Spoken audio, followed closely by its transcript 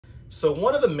So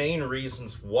one of the main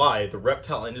reasons why the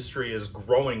reptile industry is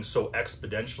growing so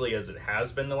exponentially as it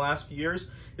has been the last few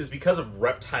years is because of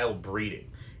reptile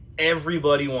breeding.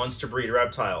 Everybody wants to breed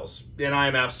reptiles, and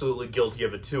I'm absolutely guilty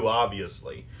of it too,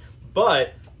 obviously.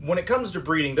 But when it comes to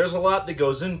breeding, there's a lot that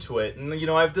goes into it. And,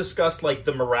 I've discussed like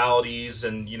the moralities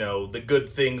and, the good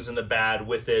things and the bad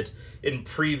with it in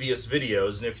previous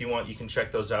videos. And if you want, you can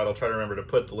check those out. I'll try to remember to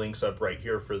put the links up right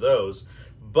here for those.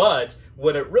 But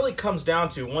when it really comes down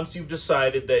to, once you've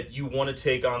decided that you want to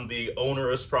take on the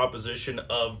onerous proposition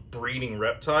of breeding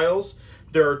reptiles,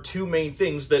 there are two main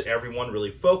things that everyone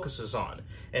really focuses on.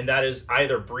 And that is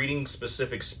either breeding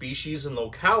specific species and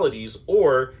localities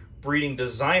or breeding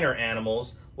designer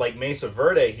animals like Mesa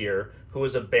Verde here, who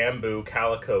is a bamboo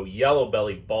calico yellow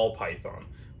belly ball python,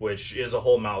 which is a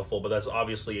whole mouthful, but that's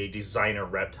obviously a designer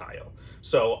reptile.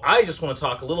 So I just want to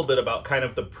talk a little bit about kind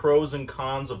of the pros and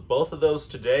cons of both of those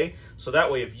today. So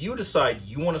that way, if you decide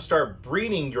you want to start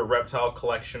breeding your reptile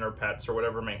collection or pets or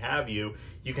whatever may have you,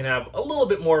 you can have a little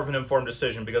bit more of an informed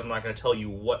decision, because I'm not going to tell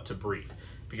you what to breed.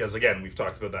 Because again, we've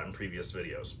talked about that in previous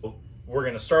videos. We're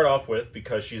going to start off with,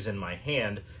 because she's in my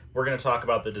hand, we're going to talk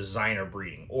about the designer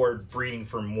breeding, or breeding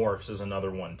for morphs is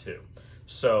another one too.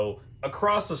 So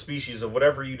across the species of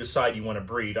whatever you decide you want to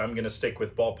breed, I'm going to stick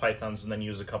with ball pythons and then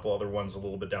use a couple other ones a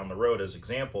little bit down the road as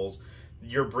examples.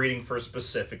 You're breeding for a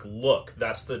specific look.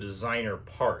 That's the designer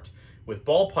part. With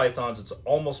ball pythons, it's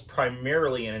almost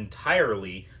primarily and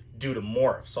entirely due to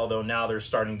morphs, although now there's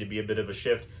starting to be a bit of a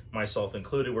shift, myself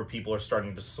included, where people are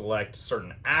starting to select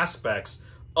certain aspects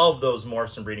of those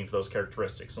morphs and breeding for those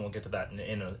characteristics, and we'll get to that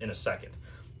in a second.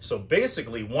 So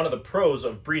basically, one of the pros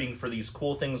of breeding for these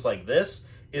cool things like this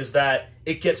is that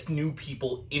it gets new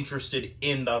people interested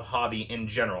in the hobby in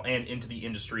general and into the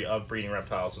industry of breeding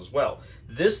reptiles as well.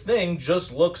 This thing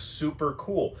just looks super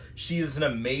cool. She is an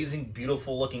amazing,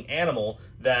 beautiful looking animal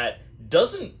that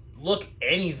doesn't look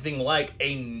anything like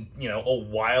a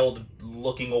wild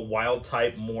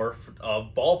type morph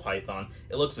of ball python.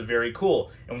 It looks very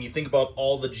cool. And when you think about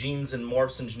all the genes and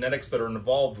morphs and genetics that are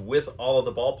involved with all of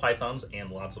the ball pythons and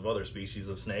lots of other species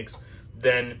of snakes,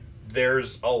 then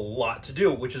there's a lot to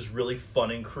do, which is really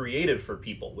fun and creative for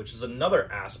people, which is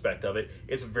another aspect of it.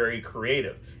 It's very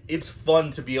creative. It's fun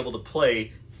to be able to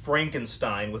play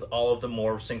Frankenstein with all of the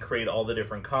morphs and create all the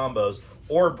different combos,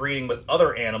 or breeding with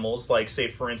other animals like, say,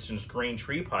 for instance, green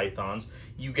tree pythons.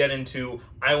 You get into,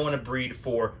 I want to breed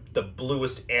for the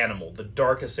bluest animal, the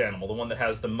darkest animal, the one that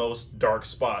has the most dark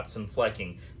spots and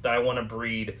flecking. That I want to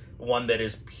breed one that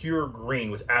is pure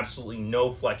green with absolutely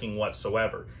no flecking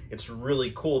whatsoever. It's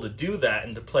really cool to do that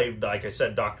and to play, like I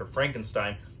said, Dr.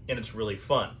 Frankenstein, and it's really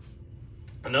fun.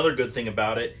 Another good thing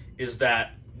about it is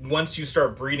that once you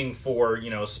start breeding for,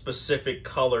 specific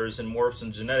colors and morphs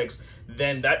and genetics,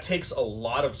 then that takes a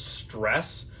lot of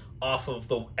stress off of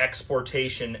the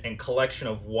exportation and collection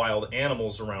of wild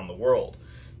animals around the world.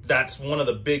 That's one of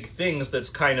the big things that's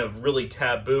kind of really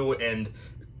taboo and,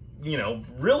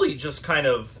 really just kind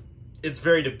of, it's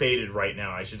very debated right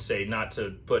now, I should say, not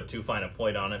to put too fine a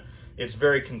point on it. It's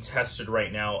very contested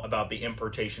right now about the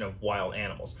importation of wild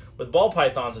animals. With ball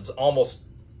pythons, it's almost,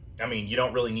 you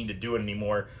don't really need to do it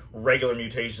anymore. Regular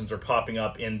mutations are popping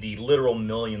up in the literal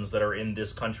millions that are in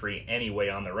this country anyway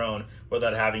on their own,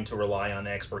 without having to rely on the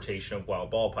exportation of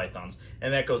wild ball pythons.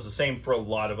 And that goes the same for a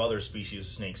lot of other species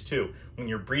of snakes too. When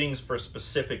you're breeding for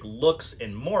specific looks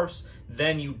and morphs,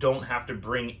 then you don't have to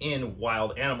bring in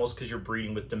wild animals, because you're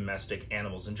breeding with domestic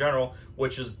animals in general,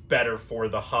 which is better for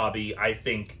the hobby, I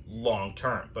think, long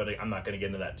term. But I'm not going to get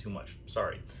into that too much.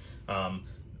 Sorry.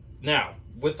 Now,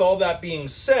 with all that being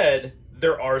said,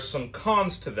 there are some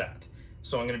cons to that.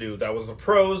 So I'm going to do, that was the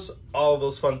pros, all of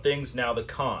those fun things, now the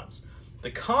cons. The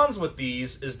cons with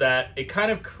these is that it kind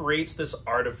of creates this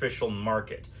artificial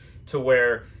market to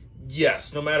where,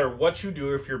 yes, no matter what you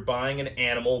do, if you're buying an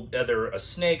animal, either a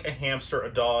snake, a hamster,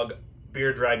 a dog,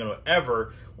 bearded dragon,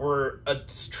 whatever, we're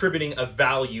attributing a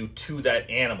value to that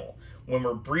animal. When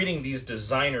we're breeding these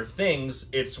designer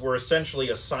things, we're essentially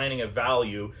assigning a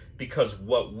value, because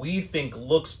what we think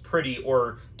looks pretty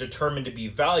or determined to be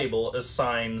valuable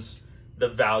assigns the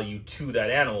value to that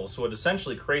animal. So it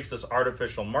essentially creates this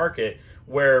artificial market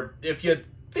where, if you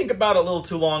think about it a little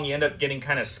too long, you end up getting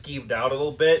kind of skeeved out a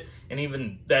little bit. And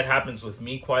even that happens with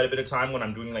me quite a bit of time when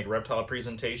I'm doing like reptile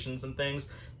presentations and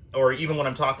things, or even when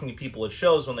I'm talking to people at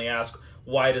shows when they ask,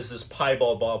 why does this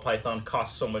piebald ball python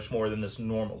cost so much more than this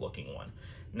normal looking one?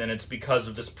 And then it's because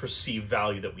of this perceived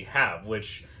value that we have,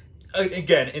 which,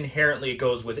 again, inherently it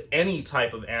goes with any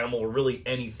type of animal or really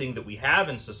anything that we have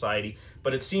in society,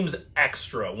 but it seems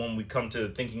extra when we come to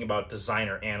thinking about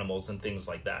designer animals and things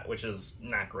like that, which is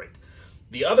not great.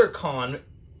 The other con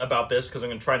about this, because I'm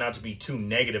going to try not to be too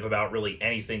negative about really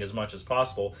anything as much as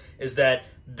possible, is that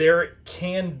there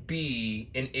can be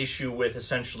an issue with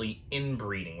essentially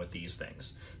inbreeding with these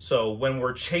things. So when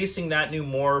we're chasing that new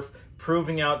morph,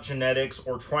 proving out genetics,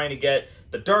 or trying to get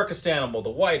the darkest animal, the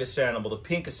whitest animal, the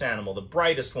pinkest animal, the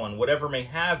brightest one, whatever may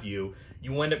have you,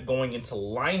 you end up going into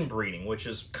line breeding, which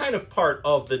is kind of part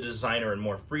of the designer and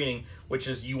morph breeding, which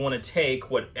is you want to take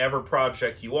whatever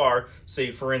project you are. Say,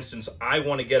 for instance, I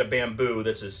want to get a bamboo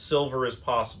that's as silver as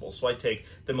possible. So I take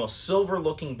the most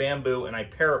silver-looking bamboo and I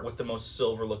pair it with the most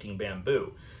silver-looking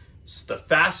bamboo. So the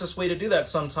fastest way to do that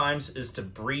sometimes is to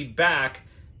breed back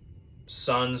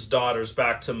sons, daughters,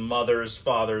 back to mothers,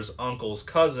 fathers, uncles,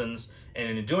 cousins,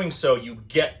 and in doing so, you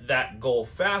get that goal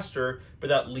faster, but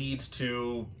that leads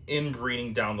to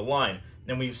inbreeding down the line.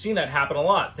 And we've seen that happen a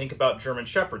lot. Think about German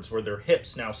Shepherds, where their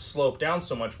hips now slope down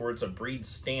so much where it's a breed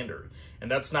standard. And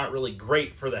that's not really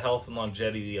great for the health and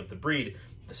longevity of the breed.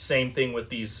 The same thing with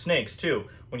these snakes, too.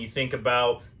 When you think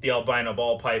about the albino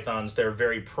ball pythons, they're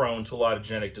very prone to a lot of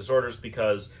genetic disorders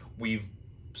because we've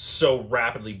so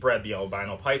rapidly bred the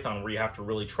albino python where you have to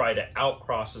really try to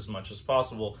outcross as much as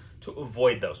possible to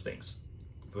avoid those things.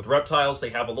 With reptiles, they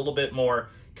have a little bit more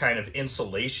kind of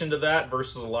insulation to that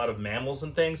versus a lot of mammals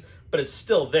and things, but it's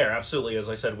still there, absolutely, as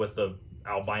I said, with the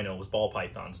albino, with ball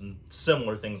pythons and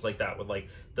similar things like that, with like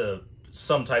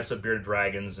some types of bearded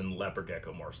dragons and leopard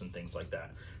gecko morphs and things like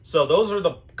that. So those are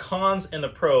the cons and the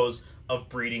pros of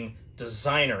breeding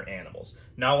designer animals.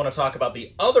 Now I want to talk about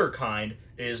the other kind,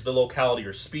 is the locality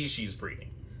or species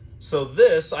breeding. So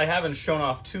this, I haven't shown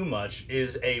off too much,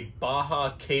 is a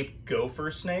Baja Cape gopher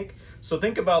snake. So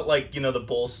think about, like, you know, the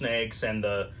bull snakes and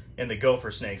the gopher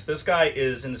snakes. This guy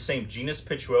is in the same genus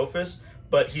Pituophis,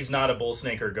 but he's not a bull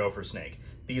snake or gopher snake.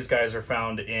 These guys are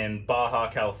found in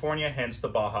Baja, California, hence the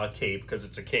Baja Cape, because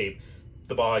it's a cape,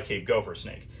 the Baja Cape gopher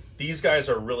snake. These guys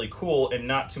are really cool and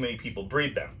not too many people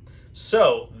breed them.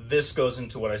 So this goes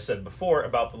into what I said before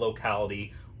about the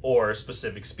locality or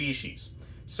specific species.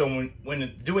 So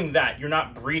when doing that, you're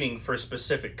not breeding for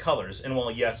specific colors. And while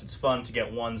yes, it's fun to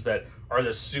get ones that are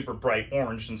this super bright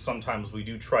orange, and sometimes we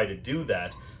do try to do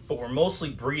that, but we're mostly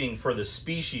breeding for the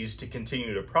species to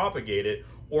continue to propagate it,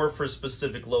 or for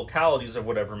specific localities or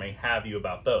whatever may have you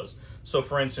about those. So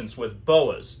for instance, with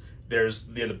boas, there's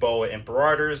the boa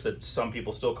imperators that some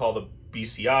people still call the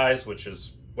BCIs, which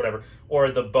is whatever,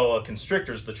 or the boa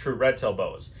constrictors, the true red-tailed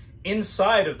boas.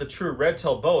 Inside of the true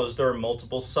red-tailed boas, there are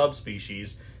multiple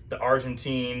subspecies, the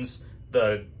Argentines,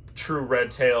 the true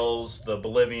red-tails, the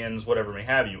Bolivians, whatever may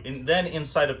have you. And then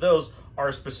inside of those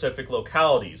are specific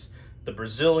localities, the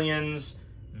Brazilians,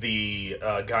 the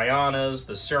Guyanas,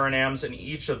 the Surinams, and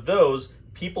each of those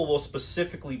people will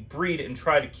specifically breed and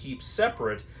try to keep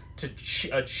separate to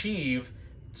achieve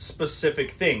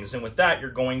specific things. And with that, you're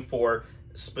going for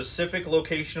specific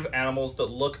location of animals that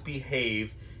look,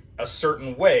 behave a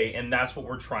certain way, and that's what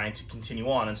we're trying to continue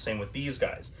on. And same with these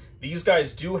guys. These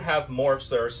guys do have morphs.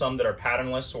 There are some that are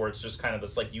patternless, or it's just kind of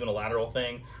this like unilateral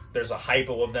thing. There's a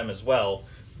hypo of them as well.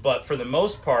 But for the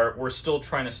most part, we're still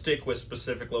trying to stick with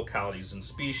specific localities and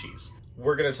species.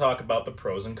 We're going to talk about the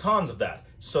pros and cons of that.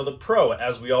 So the pro,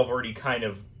 as we all already kind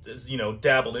of, you know,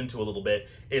 dabbled into a little bit,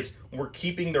 is we're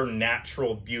keeping their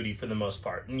natural beauty for the most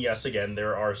part. And yes, again,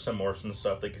 there are some morphs and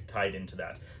stuff that could tie into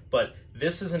that. But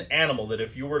this is an animal that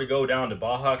if you were to go down to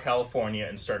Baja, California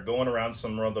and start going around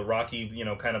some of the rocky, you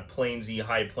know, kind of plainsy,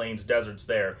 high plains deserts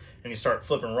there, and you start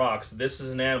flipping rocks, this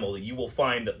is an animal that you will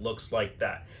find that looks like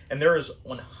that. And there is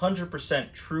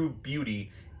 100% true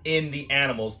beauty in the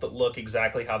animals that look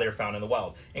exactly how they're found in the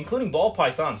wild, including ball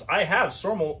pythons. I have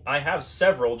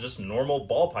several just normal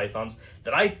ball pythons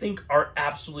that I think are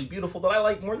absolutely beautiful, that I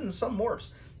like more than some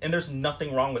morphs. And there's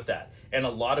nothing wrong with that. And a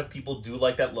lot of people do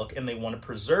like that look, and they want to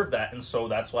preserve that, and so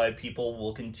that's why people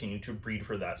will continue to breed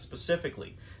for that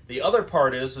specifically. The other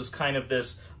part is kind of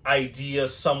this idea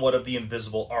somewhat of the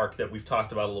invisible arc that we've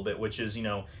talked about a little bit, which is, you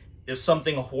know, if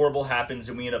something horrible happens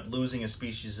and we end up losing a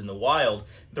species in the wild,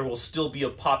 there will still be a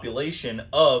population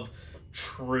of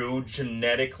true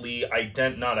genetically,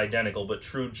 not identical, but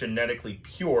true genetically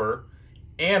pure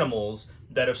animals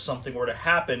that if something were to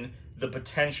happen, the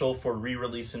potential for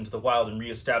re-release into the wild and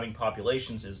re-establishing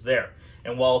populations is there.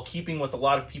 And while keeping with a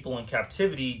lot of people in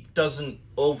captivity doesn't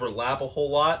overlap a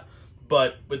whole lot,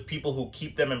 but with people who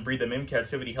keep them and breed them in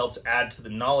captivity helps add to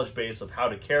the knowledge base of how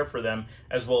to care for them,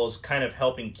 as well as kind of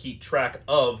helping keep track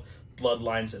of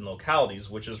bloodlines and localities,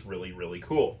 which is really, really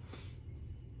cool.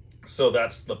 So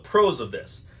that's the pros of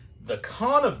this. The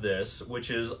con of this,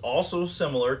 which is also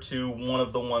similar to one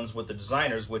of the ones with the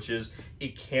designers, which is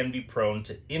it can be prone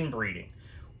to inbreeding.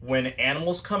 when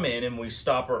animals come in and we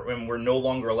stop, or when we're no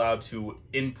longer allowed to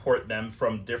import them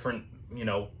from different,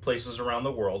 places around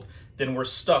the world, then we're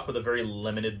stuck with a very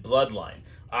limited bloodline,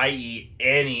 i.e.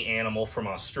 any animal from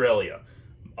Australia.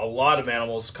 A lot of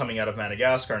animals coming out of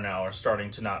Madagascar now are starting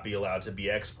to not be allowed to be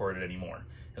exported anymore,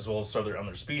 as well as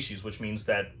other species, which means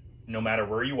that no matter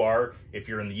where you are, if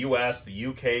you're in the US, the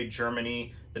UK,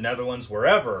 Germany, the Netherlands,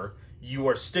 wherever, you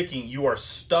are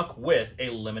stuck with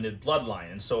a limited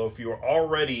bloodline. And so if you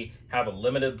already have a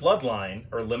limited bloodline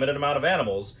or limited amount of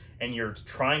animals and you're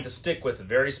trying to stick with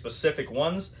very specific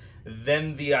ones,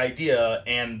 then the idea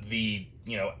and the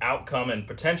outcome and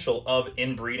potential of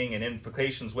inbreeding and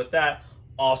implications with that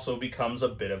also becomes a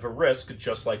bit of a risk,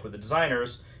 just like with the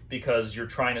designers, because you're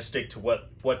trying to stick to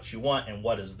what you want and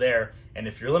what is there. And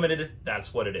if you're limited,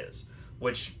 that's what it is,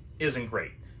 which isn't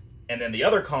great. And then the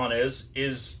other con is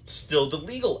still the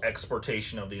legal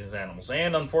exportation of these animals,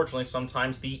 and unfortunately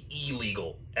sometimes the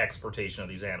illegal exportation of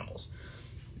these animals.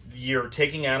 You're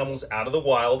taking animals out of the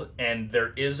wild, and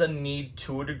there is a need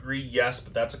to a degree, yes,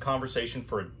 but that's a conversation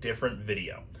for a different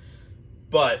video.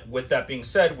 But with that being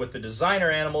said, with the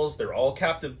designer animals, they're all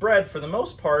captive bred for the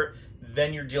most part.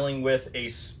 Then you're dealing with a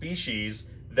species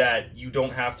that you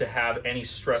don't have to have any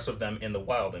stress of them in the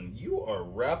wild. And you are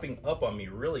wrapping up on me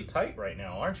really tight right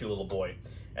now, aren't you, little boy?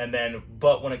 And then,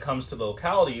 but when it comes to the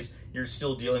localities, you're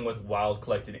still dealing with wild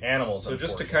collected animals. So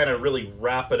just to kind of really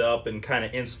wrap it up and kind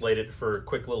of insulate it for a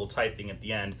quick little type thing at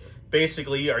the end,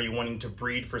 basically, are you wanting to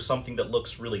breed for something that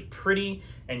looks really pretty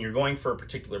and you're going for a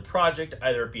particular project,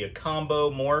 either it be a combo,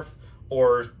 morph,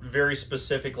 or very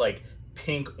specific like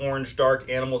pink, orange, dark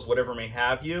animals, whatever may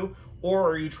have you?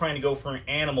 Or are you trying to go for an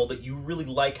animal that you really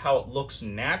like how it looks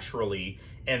naturally,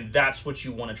 and that's what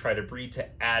you want to try to breed to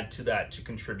add to that, to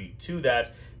contribute to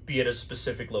that, be it a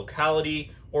specific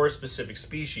locality or a specific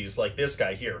species, like this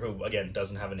guy here, who, again,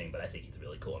 doesn't have a name, but I think he's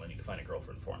really cool, and I need to find a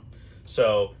girlfriend for him.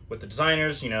 So with the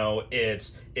designers,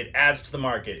 it adds to the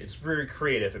market. It's very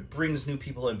creative. It brings new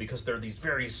people in because they're these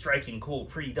very striking, cool,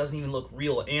 pretty, doesn't even look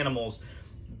real animals,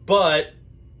 but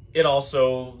it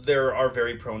also, there are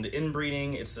very prone to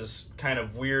inbreeding. It's this kind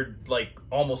of weird, like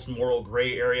almost moral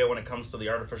gray area when it comes to the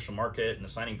artificial market and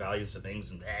assigning values to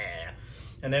things and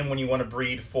And then when you want to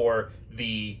breed for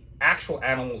the actual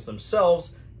animals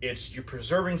themselves, you're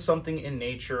preserving something in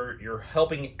nature. You're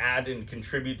helping add and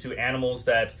contribute to animals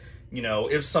that,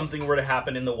 if something were to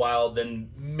happen in the wild, then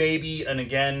maybe, and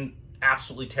again,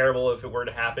 absolutely terrible if it were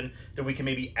to happen, that we can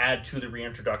maybe add to the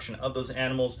reintroduction of those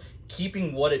animals,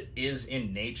 keeping what it is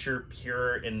in nature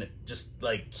pure and just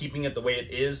like keeping it the way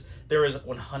it is. There is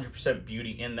 100%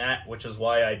 beauty in that, which is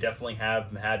why I definitely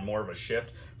have had more of a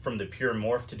shift from the pure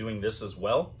morph to doing this as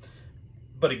well.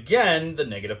 But again, the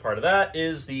negative part of that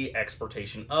is the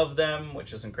exportation of them,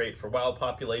 which isn't great for wild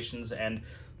populations, and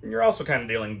you're also kind of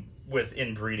dealing with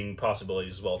inbreeding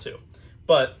possibilities as well too.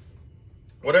 But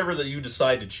whatever that you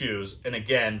decide to choose, and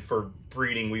again, for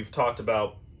breeding, we've talked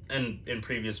about in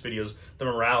previous videos the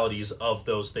moralities of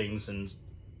those things and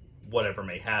whatever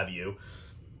may have you.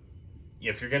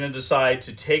 If you're going to decide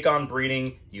to take on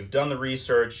breeding, you've done the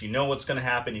research, you know what's going to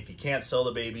happen if you can't sell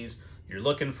the babies, you're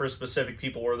looking for specific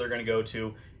people where they're going to go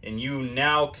to, and you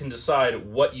now can decide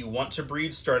what you want to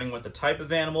breed, starting with the type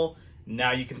of animal.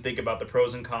 Now you can think about the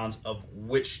pros and cons of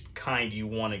which kind you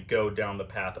want to go down the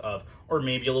path of, or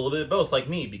maybe a little bit of both, like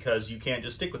me, because you can't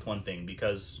just stick with one thing,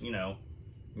 because,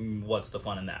 what's the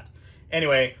fun in that?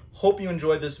 Anyway, hope you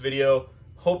enjoyed this video.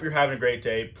 Hope you're having a great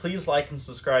day. Please like and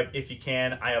subscribe if you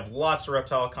can. I have lots of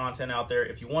reptile content out there.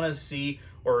 If you want to see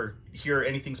or hear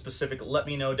anything specific, let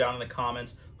me know down in the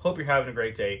comments. Hope you're having a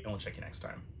great day, and we'll check you next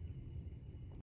time.